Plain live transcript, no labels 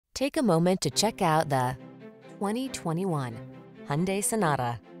Take a moment to check out the 2021 Hyundai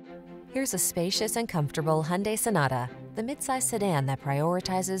Sonata. Here's a spacious and comfortable Hyundai Sonata, the midsize sedan that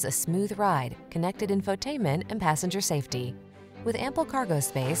prioritizes a smooth ride, connected infotainment, and passenger safety. With ample cargo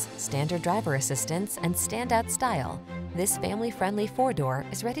space, standard driver assistance, and standout style, this family-friendly four-door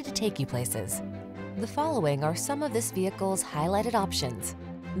is ready to take you places. The following are some of this vehicle's highlighted options: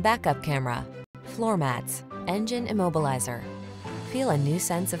 backup camera, floor mats, engine immobilizer. Feel a new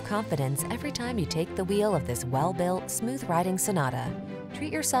sense of confidence every time you take the wheel of this well-built, smooth-riding Sonata.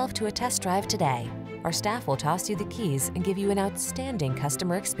 Treat yourself to a test drive today. Our staff will toss you the keys and give you an outstanding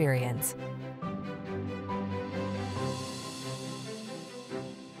customer experience.